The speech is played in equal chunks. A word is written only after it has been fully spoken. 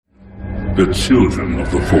the children of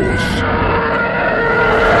the Force.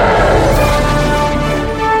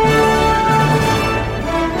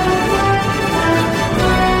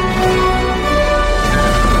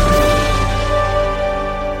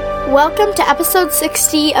 Welcome to episode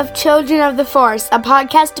 60 of Children of the Force, a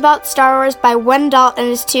podcast about Star Wars by one adult and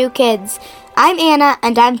his two kids. I'm Anna,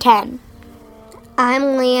 and I'm 10. I'm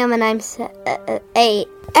Liam, and I'm 8.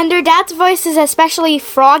 And our dad's voice is especially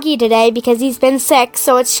froggy today because he's been sick,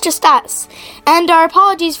 so it's just us. And our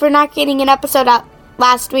apologies for not getting an episode out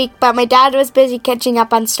last week, but my dad was busy catching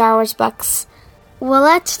up on Star Wars books. Well,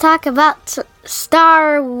 let's talk about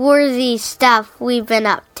Star Warsy stuff we've been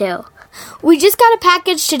up to. We just got a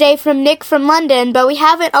package today from Nick from London, but we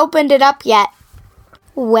haven't opened it up yet.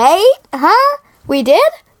 Wait, huh? We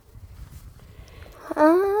did?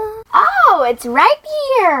 Oh, it's right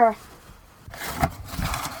here.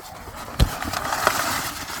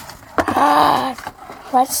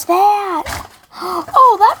 What's that?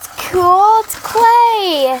 Oh, that's cool. It's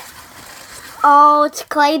clay. Oh, it's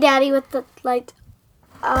clay, Daddy, with the light.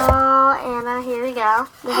 Oh, Anna, here we go.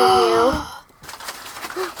 This is you.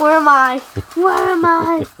 Where am I? Where am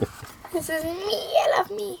I? This is me. I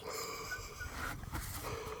love me.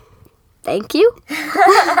 Thank you.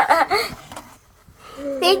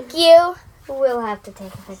 Thank you. We'll have to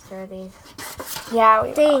take a picture of these. Yeah,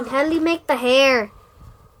 we Dang, how did you make the hair?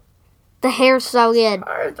 The hair's so good.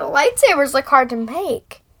 The lightsabers look hard to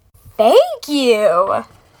make. Thank you.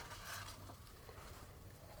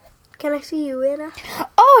 Can I see you, Anna?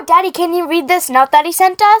 Oh, Daddy, can you read this note that he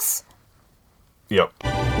sent us? Yep.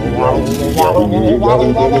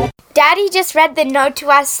 Daddy just read the note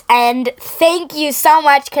to us, and thank you so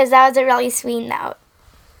much, because that was a really sweet note.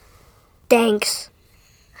 Thanks.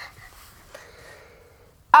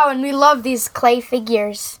 Oh, and we love these clay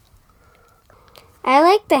figures. I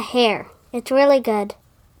like the hair. It's really good.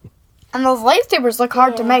 And those lightsabers look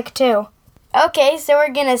hard to make, too. Okay, so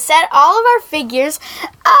we're going to set all of our figures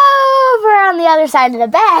over on the other side of the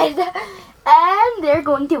bed, and they're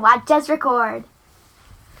going to watch us record.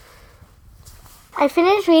 I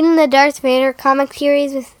finished reading the Darth Vader comic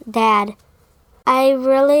series with Dad. I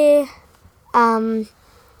really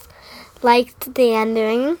liked the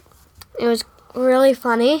ending. It was really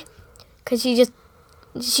funny because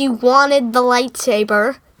she wanted the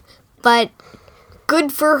lightsaber, but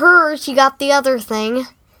good for her, she got the other thing.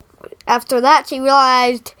 After that, she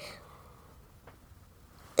realized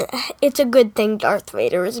it's a good thing Darth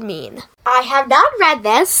Vader is mean. I have not read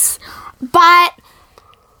this, but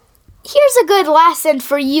here's a good lesson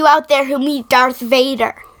for you out there who meet Darth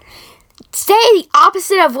Vader. Say the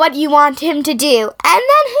opposite of what you want him to do, and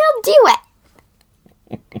then he'll do it.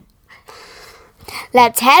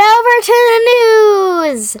 Let's head over to the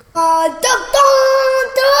news.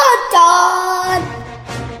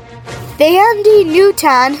 Thandie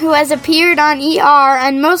Newton, who has appeared on ER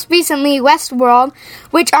and most recently Westworld,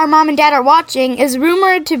 which our mom and dad are watching, is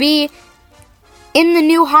rumored to be in the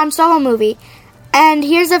new Han Solo movie. And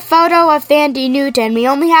here's a photo of Thandie Newton.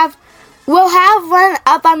 We'll have one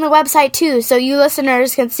up on the website too, so you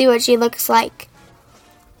listeners can see what she looks like.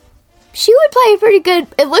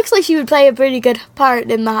 It looks like she would play a pretty good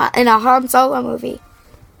part in a Han Solo movie.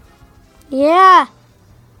 Yeah.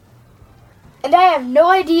 And I have no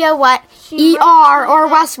idea what ER or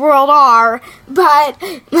Westworld are, but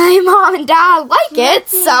my mom and dad like it,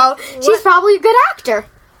 so she's probably a good actor.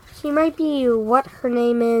 She might be what her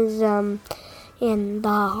name is in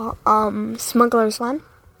the Smuggler's Run.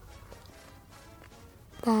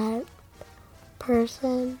 That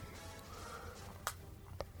person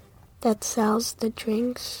that sells the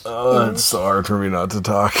drinks. Oh, it's so hard for me not to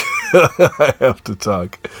talk. I have to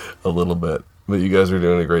talk a little bit. But you guys are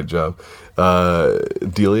doing a great job.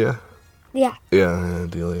 Delia? Yeah. Yeah,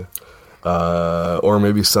 Delia. Or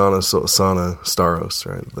maybe Sana Staros,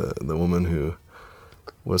 right? The woman who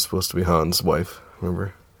was supposed to be Han's wife,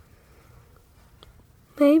 remember?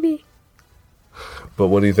 Maybe. But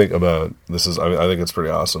what do you think about this? I think it's pretty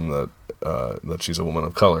awesome that she's a woman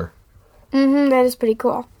of color. That is pretty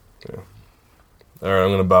cool. Yeah. All right,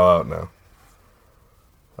 I'm gonna bow out now.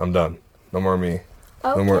 I'm done. No more me.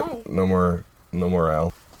 Okay. No more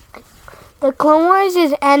Al. The Clone Wars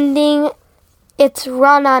is ending its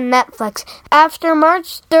run on Netflix. After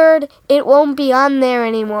March 3rd, it won't be on there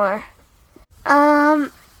anymore.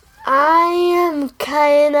 I'm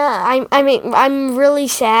really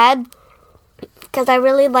sad because I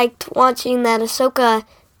really liked watching that Ahsoka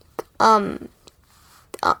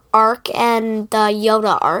arc and the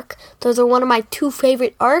Yoda arc. Those are one of my two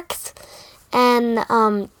favorite arcs. And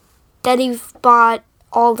Daddy bought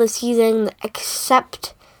all the season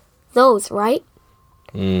except those, right?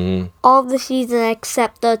 all the seasons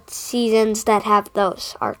except the seasons that have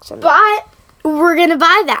those arcs in them. But we're going to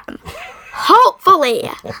buy them. Hopefully.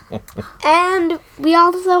 And we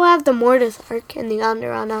also have the Mortis arc and the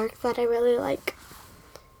Onderon arc that I really like.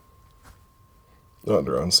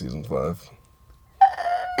 Onderon season 5.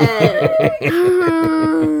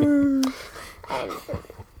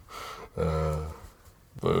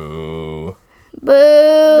 Boo. Boo.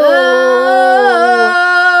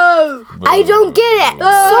 I don't get it.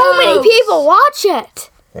 So many people watch it.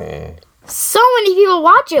 So many people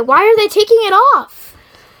watch it. Why are they taking it off?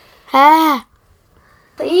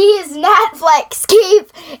 Please, Netflix, keep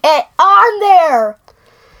it on there.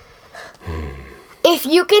 If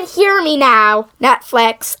you can hear me now,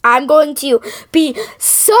 Netflix, I'm going to be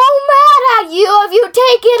so mad at you if you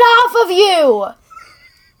take it off of you.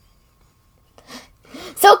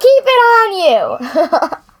 So keep it on you.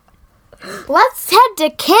 Let's head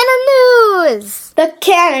to Canon News. The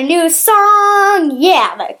Canon News song,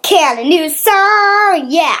 yeah. The Canon News song,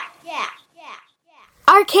 yeah.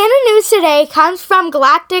 Our Canon News today comes from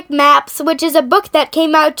Galactic Maps, which is a book that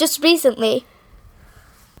came out just recently.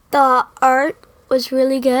 The art was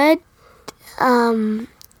really good. I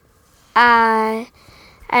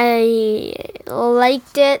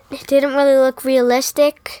liked it. It didn't really look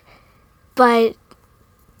realistic, but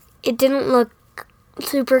it didn't look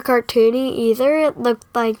super cartoony either. It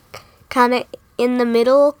looked like kind of in the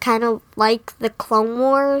middle, kind of like the Clone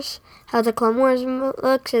Wars. How the Clone Wars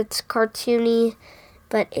looks, it's cartoony,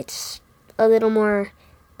 but it's a little more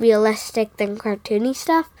realistic than cartoony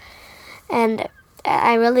stuff. And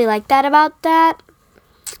I really like that about that.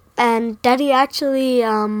 And Daddy actually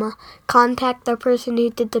contacted the person who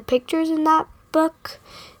did the pictures in that book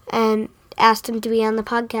and asked him to be on the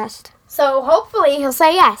podcast. So hopefully he'll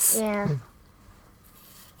say yes. Yeah.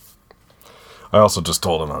 I also just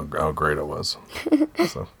told him how great it was.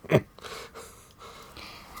 So.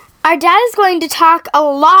 Our dad is going to talk a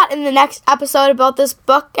lot in the next episode about this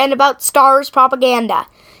book and about Star Wars propaganda.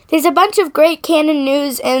 There's a bunch of great canon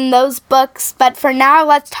news in those books, but for now,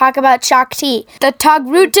 let's talk about Shaak Ti, the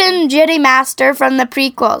Togrutan Jedi Master from the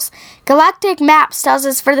prequels. Galactic Maps tells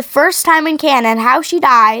us for the first time in canon how she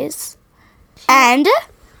dies. And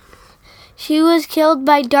she was killed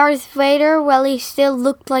by Darth Vader while he still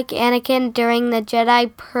looked like Anakin during the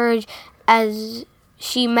Jedi Purge as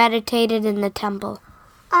she meditated in the temple.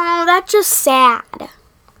 Oh, that's just sad.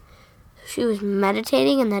 She was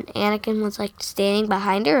meditating and then Anakin was like standing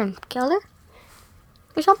behind her and killed her?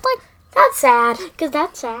 Or something? That's sad. Because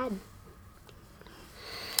that's sad.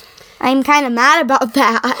 I'm kind of mad about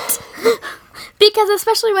that. Because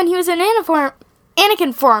especially when he was in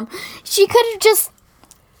Anakin form, she could have just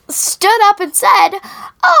stood up and said,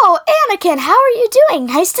 "Oh, Anakin, how are you doing?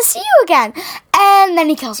 Nice to see you again." And then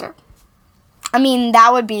he kills her. I mean,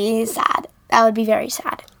 that would be sad. That would be very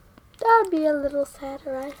sad. That would be a little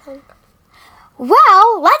sadder, I think.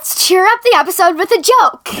 Well, let's cheer up the episode with a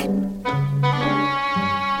joke.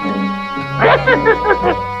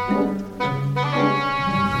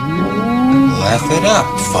 Laugh it up,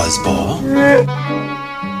 fuzzball.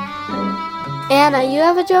 Anna, you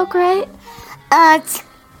have a joke, right? It's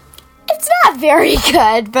not very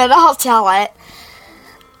good, but I'll tell it.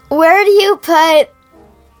 Where do you put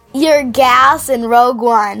your gas in Rogue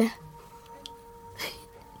One?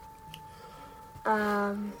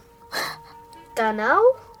 Dunno.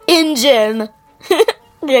 Engine.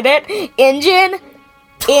 Get it? Engine.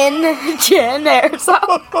 Engine. There. So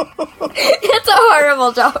it's a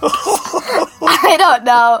horrible joke. I don't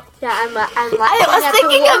know. Yeah, I'm laughing. I was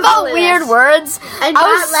thinking about weird words. I'm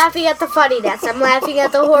not laughing at the funniness. I'm laughing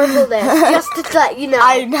at the horribleness. Just to let you know.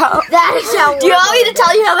 I know. That is how. Do you want me to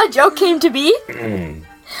tell you how that joke came to be?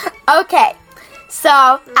 Okay. So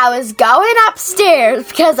I was going upstairs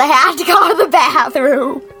because I had to go to the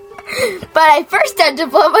bathroom. But I first had to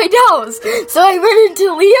blow my nose. So I went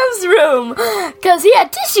into Liam's room because he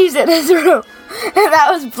had tissues in his room. And I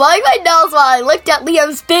was blowing my nose while I looked at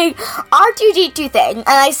Liam's big R2-D2 thing. And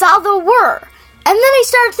I saw the whir. And then I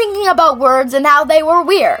started thinking about words and how they were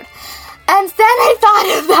weird. And then I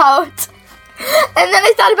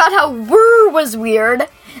thought about how whir was weird.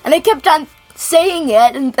 And I kept on saying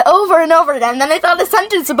it and over again. And then I thought a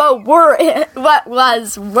sentence about what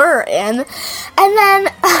was whir in. And then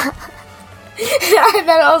I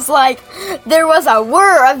was like, there was a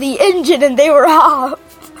whir of the engine and they were off.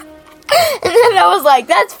 And then I was like,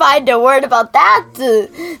 that's fine, no word about that to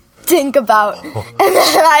think about. And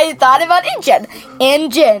then I thought about engine.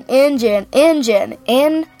 Engine.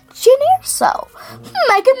 Generso.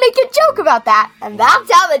 I could make a joke about that. And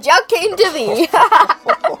that's how the joke came to be.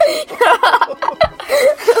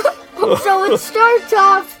 So it starts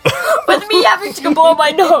off With me having to blow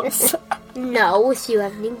my nose. no, with you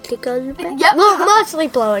having to go to bed. Yep. Well, mostly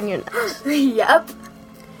blowing your nose. Yep.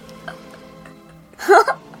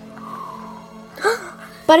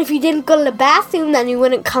 But if you didn't go to the bathroom, then you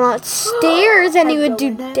wouldn't come upstairs and you would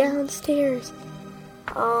do downstairs.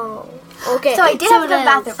 Oh. Okay. So I did have to go to the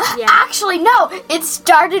bathroom. Yeah. Actually, no. It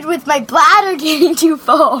started with my bladder getting too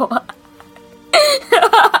full.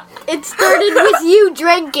 It started with you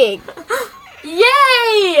drinking.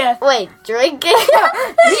 Yay! Wait, drinking?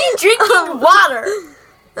 Me drinking water.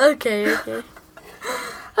 Okay.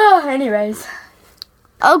 Oh, anyways.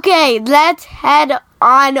 Okay, let's head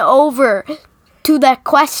on over to the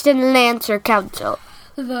question and answer council.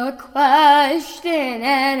 The question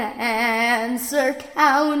and answer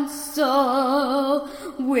council,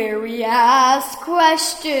 where we ask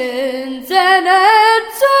questions and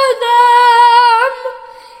answer them.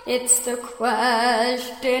 It's the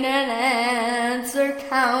question and answer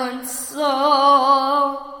council.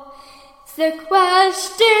 It's the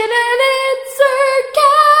question and answer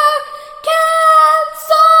council.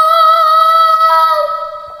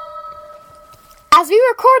 As we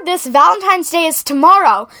record this, Valentine's Day is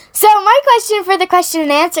tomorrow. So my question for the question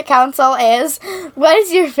and answer council is, what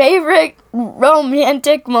is your favorite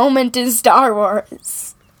romantic moment in Star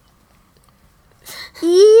Wars? Yeah,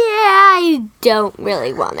 I don't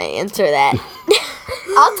really want to answer that.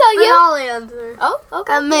 I'll tell you. I'll answer. Oh,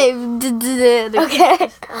 okay.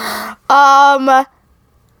 Okay.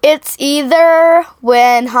 It's either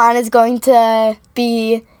when Han is going to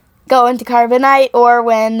go into Carbonite or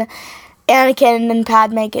when Anakin and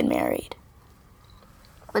Padme get married.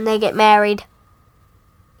 When they get married.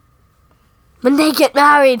 When they get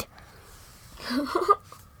married.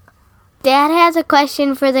 Dad has a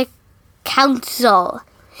question for the council.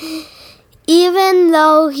 Even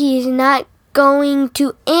though he's not going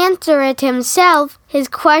to answer it himself, his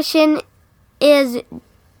question is,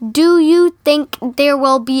 do you think there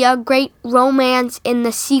will be a great romance in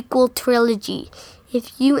the sequel trilogy?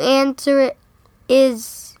 If you answer it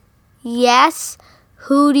is yes,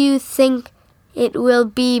 who do you think it will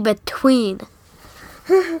be between?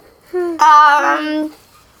 I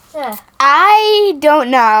don't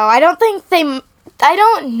know. I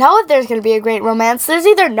don't know if there's going to be a great romance. There's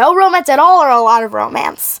either no romance at all or a lot of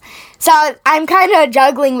romance. So I'm kind of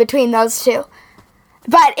juggling between those two.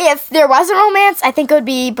 But if there was a romance, I think it would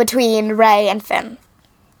be between Rey and Finn.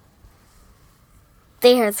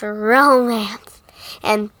 There's romance.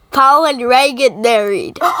 And Poe and Rey get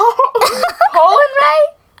married. Poe and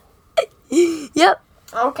Rey? Yep.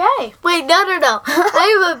 Okay. Wait, no.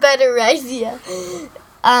 I have a better idea.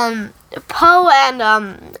 Poe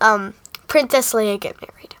and Princess Leia get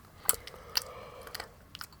married.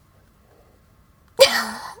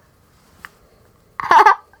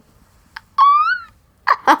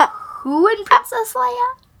 Who and Princess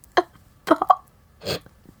Leia? Poe.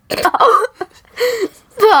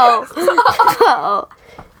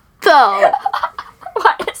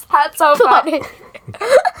 Why is that so funny?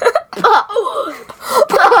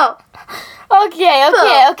 Poe.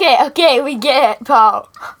 Okay, we get it, Poe.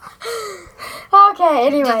 Okay,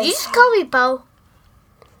 anyways. Did you just call me Poe?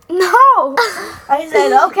 No. I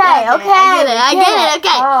said okay. I get it.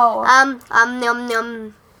 Okay. Oh.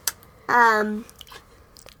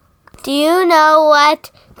 Do you know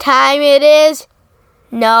what time it is?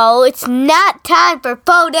 No, it's not time for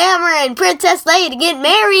Poe Dameron and Princess Leia to get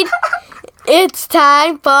married. It's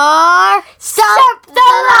time for Stump the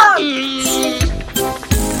Lump!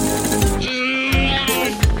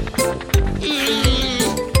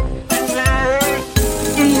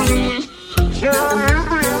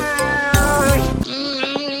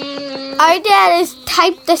 Our dad has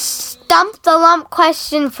typed the Stump the Lump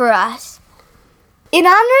question for us. In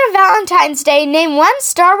honor of Valentine's Day, name one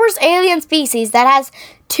Star Wars alien species that has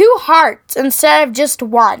 2 hearts instead of just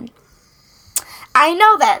one. I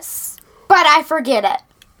know this, but I forget it.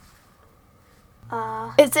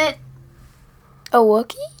 Is it a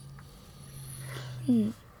Wookiee?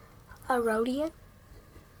 A Rodian?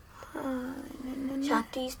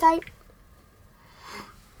 Shakti's type?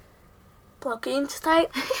 Plokian's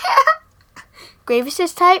type?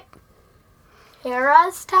 Grievous' type?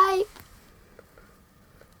 Hera's type?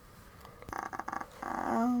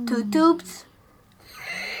 Two tubes?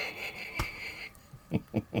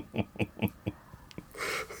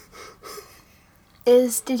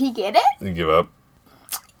 Did he get it? You give up.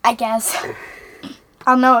 I guess.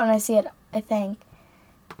 I'll know it when I see it, I think.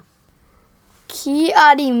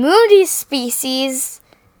 Ki-Adi-Mundi species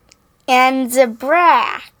And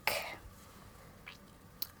Zabrak.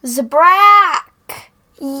 Zabrak.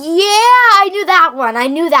 Yeah, I knew that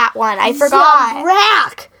one. I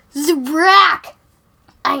forgot. Zabrak.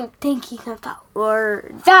 I'm thinking about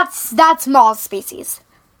words. That's Maul's species.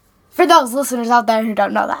 For those listeners out there who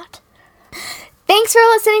don't know that. Thanks for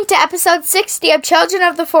listening to episode 60 of Children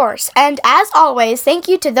of the Force. And as always, thank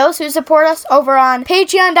you to those who support us over on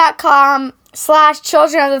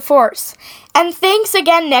patreon.com/Children of the Force. And thanks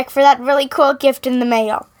again, Nick, for that really cool gift in the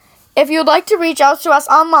mail. If you'd like to reach out to us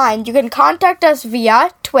online, you can contact us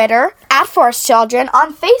via Twitter @ForceChildren,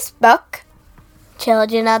 on Facebook,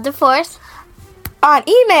 Children of the Force, on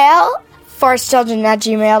email,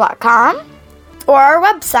 forcechildren@gmail.com, or our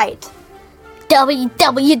website,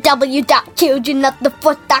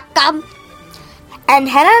 www.childrenoftheforce.com. and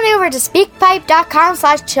head on over to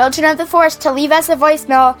speakpipe.com/Children of the Force to leave us a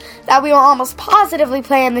voicemail that we will almost positively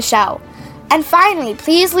play in the show. And finally,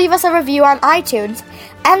 please leave us a review on iTunes.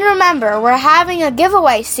 And remember, we're having a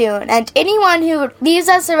giveaway soon, and anyone who leaves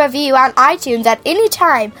us a review on iTunes at any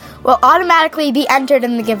time will automatically be entered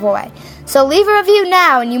in the giveaway. So leave a review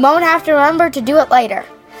now, and you won't have to remember to do it later.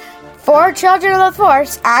 For Children of the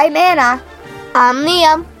Force, I'm Anna. I'm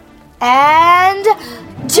Liam. And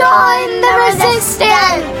join the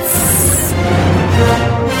resistance!